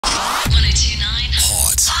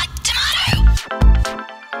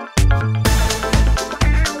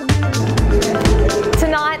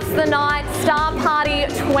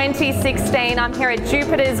2016. I'm here at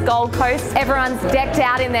Jupiter's Gold Coast. Everyone's decked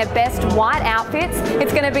out in their best white outfits.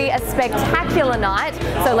 It's going to be a spectacular night,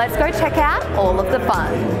 so let's go check out all of the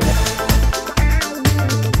fun.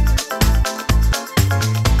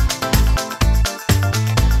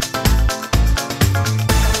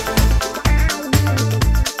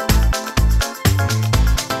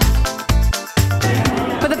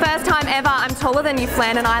 I'm taller than you,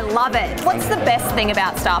 Flan, and I love it. What's the best thing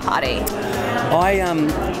about Star Party?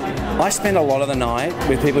 I spend a lot of the night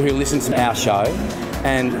with people who listen to our show,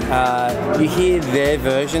 and you hear their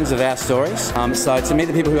versions of our stories. So to meet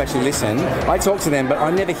the people who actually listen, I talk to them, but I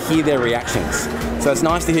never hear their reactions. So it's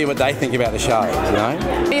nice to hear what they think about the show, you know?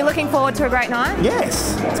 Are you looking forward to a great night?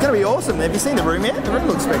 Yes, it's going to be awesome. Have you seen the room yet? The room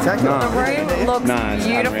looks spectacular. The room looks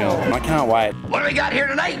beautiful. Unreal. I can't wait. What do we got here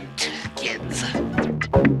tonight, kids?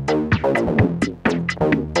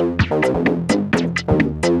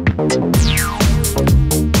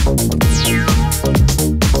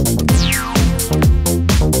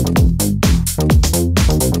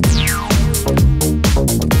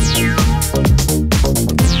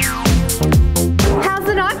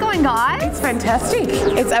 Fantastic.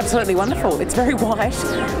 It's absolutely wonderful. It's very white,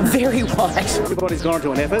 very white. Everybody's gone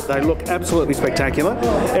to an effort. They look absolutely spectacular.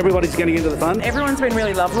 Everybody's getting into the fun. Everyone's been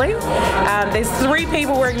really lovely. There's 3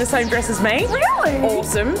 people wearing the same dress as me. Really?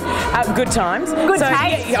 Awesome. Good times. Good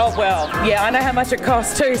taste. Yeah, oh, well, yeah, I know how much it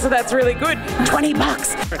costs too, so that's really good.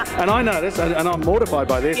 $20. And I noticed, and I'm mortified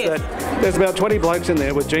by this, yes, that there's about 20 blokes in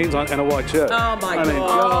there with jeans on and a white shirt. Oh my God.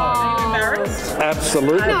 Are you embarrassed?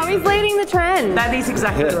 Absolutely. No, he's leading the trend. That is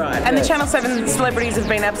exactly right. And the Channel 7 celebrities have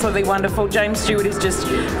been absolutely wonderful. James Stewart is just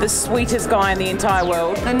the sweetest guy in the entire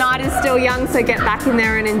world. The night is still young, so get back in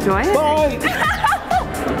there and enjoy it. Bye.